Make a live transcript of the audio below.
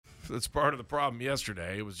that's part of the problem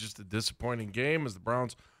yesterday. It was just a disappointing game as the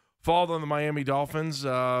Browns fall on the Miami Dolphins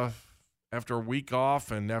after a week off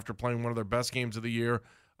and after playing one of their best games of the year.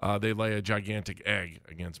 They lay a gigantic egg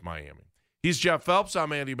against Miami. He's Jeff Phelps.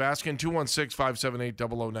 I'm Andy Baskin.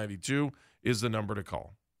 216-578-0092 is the number to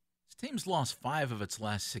call. This team's lost 5 of its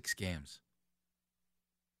last 6 games.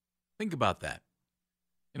 Think about that.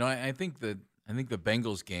 I think the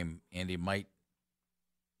Bengals game, Andy, might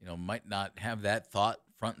not have that thought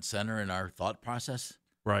front and center in our thought process.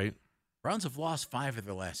 Right. Browns have lost 5 of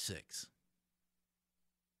their last 6.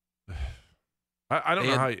 I don't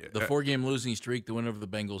know how the 4-game losing streak, the win over the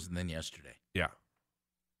Bengals, and then yesterday. Yeah.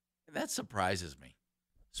 That surprises me,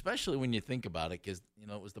 especially when you think about it, because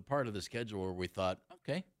it was the part of the schedule where we thought,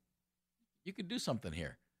 okay, you could do something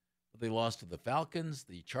here. But they lost to the Falcons,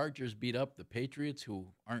 the Chargers beat up the Patriots, who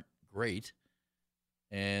aren't great,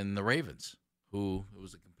 and the Ravens, who it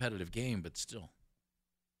was a competitive game, but still.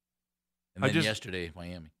 And then yesterday,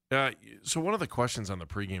 Miami. So one of the questions on the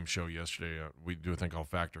pregame show yesterday, we do a thing called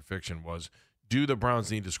Fact or Fiction, was do the Browns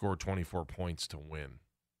need to score 24 points to win?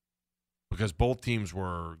 Because both teams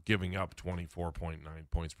were giving up 24.9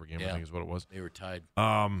 points per game, I think is what it was. They were tied.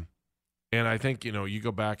 And I think, you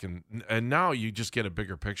go back and now you just get a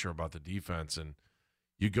bigger picture about the defense and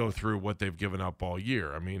you go through what they've given up all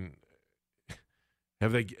year. I mean,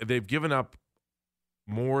 they've given up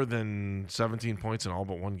more than 17 points in all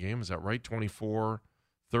but one game. Is that right? 24-31.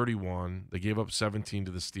 They gave up 17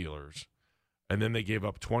 to the Steelers. And then they gave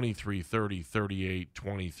up 23, 30, 38,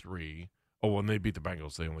 23. Oh, when they beat the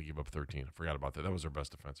Bengals, they only gave up 13. I forgot about that. That was their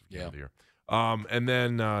best defensive game of the year. And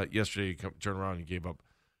then yesterday, you turn around and you gave up.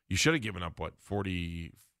 You should have given up,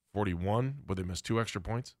 41, but they missed 2 extra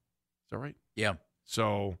points? Is that right? Yeah.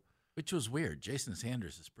 So, which was weird. Jason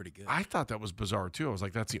Sanders is pretty good. I thought that was bizarre, too. I was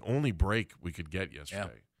like, that's the only break we could get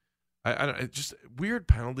yesterday. Yeah. Just weird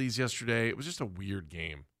penalties yesterday. It was just a weird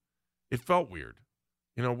game. It felt weird.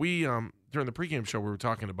 We during the pregame show, we were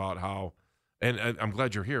talking about how, and I'm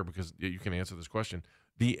glad you're here because you can answer this question.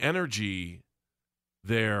 The energy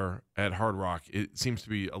there at Hard Rock, it seems to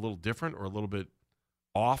be a little different or a little bit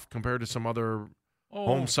off compared to some other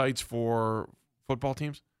home sites for football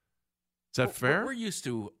teams. Is that fair? We're used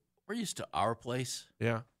to our place.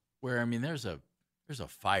 Yeah. Where there's a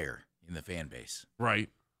fire in the fan base. Right.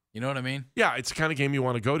 You know what I mean? Yeah, it's the kind of game you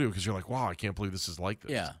want to go to because you're like, wow, I can't believe this is like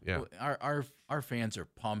this. Yeah. Yeah. Our fans are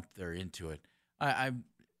pumped. They're into it. I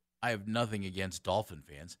have nothing against Dolphin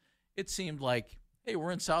fans. It seemed like, hey,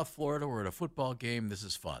 we're in South Florida. We're at a football game. This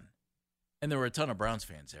is fun. And there were a ton of Browns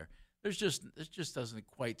fans there. This just doesn't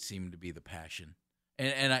quite seem to be the passion.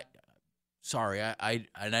 And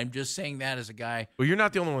I'm just saying that as a guy. Well, you're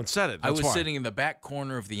not the only one said it. That's I was why. sitting in the back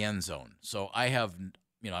corner of the end zone. So I have,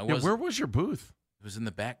 I was. Where was your booth? It was in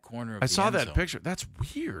the back corner of I the saw end that zone. picture. That's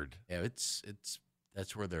weird. Yeah,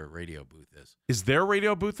 that's where their radio booth is. Is their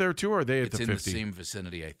radio booth there too, or are they at it's the 50? It's in the same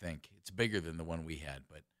vicinity, I think. It's bigger than the one we had,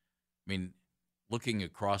 but looking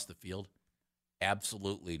across the field,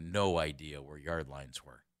 absolutely no idea where yard lines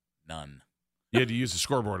were. None. You had to use the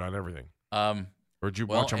scoreboard on everything. Or did you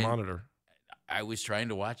watch a monitor? I was trying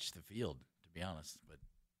to watch the field, to be honest, but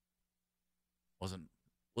wasn't.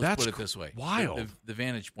 Let's put it this way: wild. The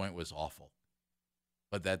vantage point was awful,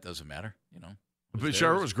 but that doesn't matter, But it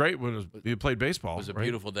was great when you played baseball. It was a right?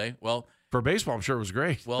 beautiful day. Well, for baseball, I'm sure it was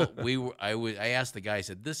great. Well, I asked the guy. I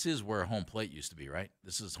said, "This is where home plate used to be, right?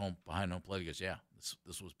 This is behind home plate." He goes, "Yeah,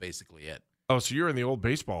 this was basically it." Oh, so you're in the old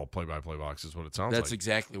baseball play-by-play box is what it sounds like. That's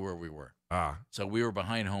exactly where we were. So we were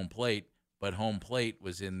behind home plate, but home plate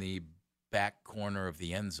was in the back corner of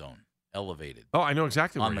the end zone, elevated. Oh, I know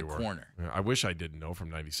exactly where you were. On the corner. Yeah, I wish I didn't know from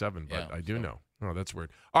 97, but Yeah, I do know. Oh, that's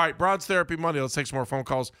weird. All right, Browns Therapy Monday. Let's take some more phone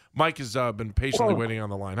calls. Mike has been patiently waiting on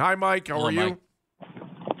the line. Hi, Mike. How are you?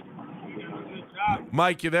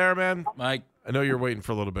 Mike, you there, man? Mike. I know you're waiting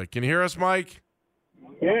for a little bit. Can you hear us, Mike?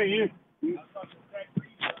 Yeah, you.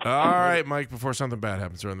 All right, Mike, before something bad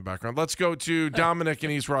happens there in the background. Let's go to Dominic in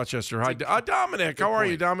East Rochester. Hi, Dominic. How are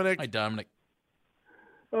you, Dominic? Hi, Dominic.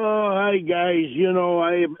 Oh, hi, guys.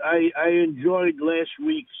 I enjoyed last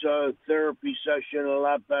week's therapy session a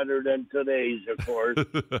lot better than today's, of course.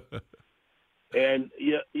 And,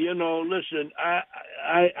 listen,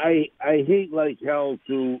 I hate like hell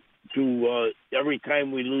to every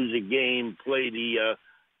time we lose a game, play the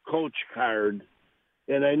coach card.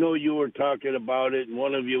 And I know you were talking about it, and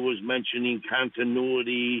one of you was mentioning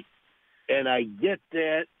continuity, and I get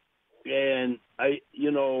that. And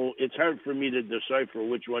it's hard for me to decipher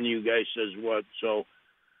which one of you guys says what. So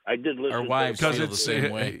I did listen. Our wives because feel it's the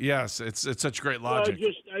same way. Yes, it's such great logic.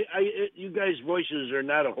 You guys' voices are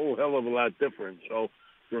not a whole hell of a lot different. So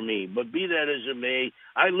for me. But be that as it may,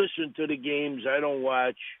 I listen to the games. I don't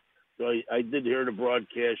watch. So I did hear the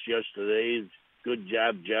broadcast yesterday. Good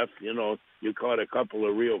job, Jeff. You caught a couple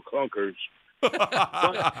of real clunkers.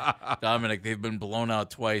 Dominic, they've been blown out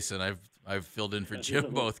twice, and I've filled in for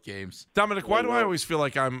Jim both games. Dominic, why do I always feel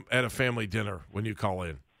like I'm at a family dinner when you call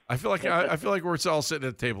in? I feel like we're all sitting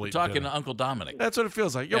at the table eating talking dinner. to Uncle Dominic. That's what it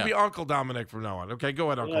feels like. You'll be Uncle Dominic from now on. Okay, go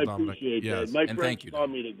ahead, Uncle Dominic. I appreciate yes. that. My and friends thank you, call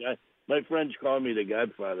me my friends call me the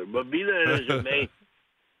Godfather. But be that as it may,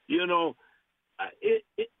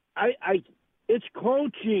 it's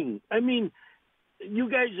coaching. I mean, you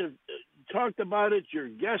guys have talked about it. Your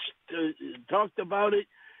guest talked about it.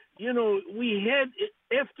 We had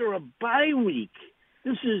after a bye week.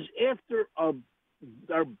 This is after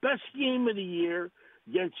our best game of the year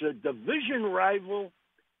against a division rival.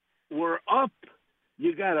 We're up.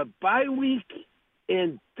 You got a bye week,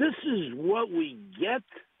 and this is what we get.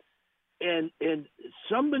 And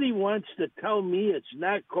somebody wants to tell me it's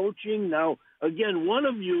not coaching. Now, again, one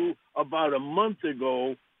of you about a month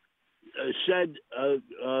ago said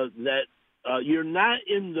that you're not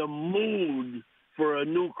in the mood for a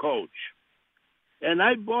new coach. And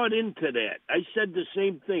I bought into that. I said the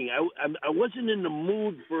same thing. I wasn't in the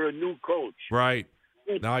mood for a new coach. Right.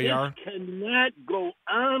 Now you are. This cannot go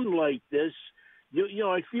on like this.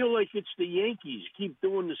 I feel like it's the Yankees keep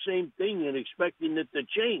doing the same thing and expecting it to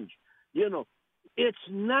change. It's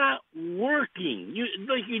not working.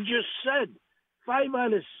 Like you just said, 5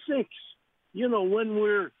 out of 6. When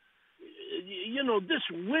we're, this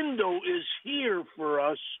window is here for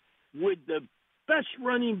us with the best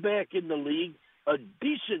running back in the league, a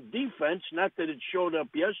decent defense, not that it showed up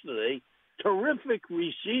yesterday, terrific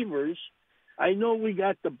receivers. I know we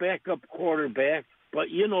got the backup quarterback, but,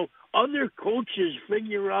 other coaches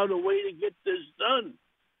figure out a way to get this done.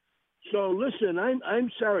 So, listen,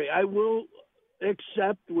 I'm sorry. I will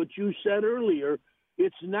accept what you said earlier.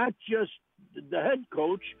 It's not just the head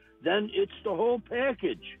coach. Then it's the whole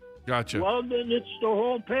package. Gotcha. Well, then it's the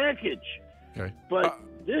whole package. Okay. But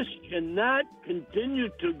this cannot continue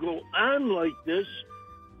to go on like this.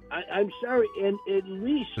 I'm sorry, and at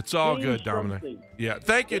least it's all good, Dominic. Something. Yeah.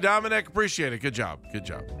 Thank you, Dominic. Appreciate it. Good job.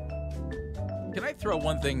 Can I throw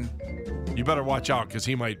one thing? You better watch out because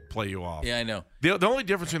he might play you off. Yeah, I know. The only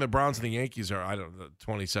difference between the Browns and the Yankees are,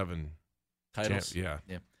 27 titles. Yeah.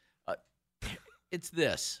 It's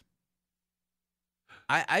this.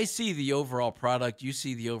 I see the overall product. You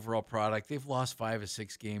see the overall product. They've lost 5 or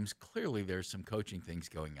 6 games. Clearly, there's some coaching things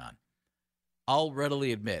going on. I'll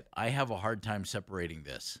readily admit, I have a hard time separating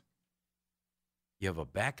this. You have a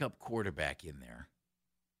backup quarterback in there,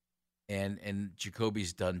 and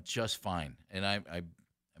Jacoby's done just fine. And I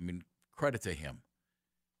mean, credit to him.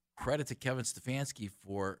 Credit to Kevin Stefanski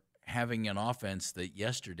for having an offense that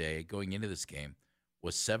yesterday, going into this game,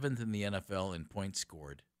 was 7th in the NFL in points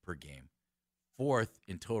scored per game, 4th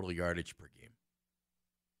in total yardage per game,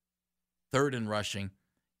 3rd in rushing,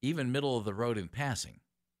 even middle of the road in passing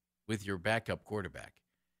with your backup quarterback.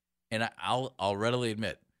 And I'll readily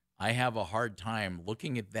admit, I have a hard time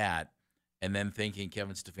looking at that and then thinking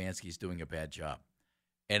Kevin Stefanski's doing a bad job.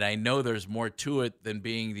 And I know there's more to it than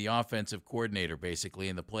being the offensive coordinator, basically,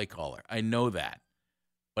 and the play caller. I know that.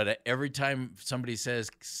 But every time somebody says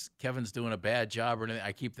Kevin's doing a bad job or anything,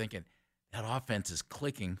 I keep thinking that offense is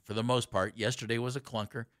clicking for the most part. Yesterday was a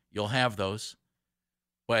clunker. You'll have those.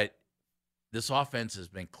 But this offense has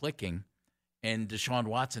been clicking, and Deshaun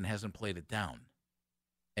Watson hasn't played it down.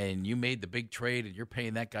 And you made the big trade, and you're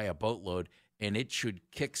paying that guy a boatload, and it should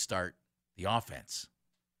kickstart the offense.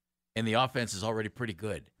 And the offense is already pretty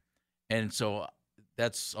good. And so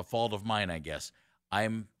that's a fault of mine, I guess. I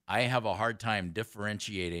have a hard time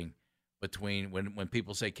differentiating between when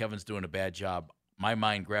people say Kevin's doing a bad job, my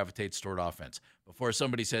mind gravitates toward offense. Before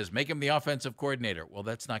somebody says, make him the offensive coordinator, well,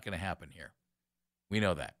 that's not going to happen here. We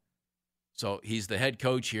know that. So he's the head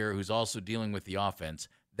coach here who's also dealing with the offense.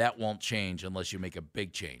 That won't change unless you make a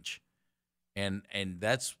big change. And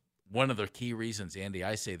that's one of the key reasons, Andy,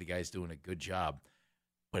 I say the guy's doing a good job,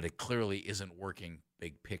 but it clearly isn't working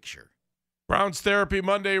big picture. Browns Therapy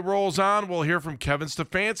Monday rolls on. We'll hear from Kevin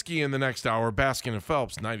Stefanski in the next hour. Baskin and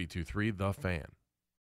Phelps, 92.3 The Fan.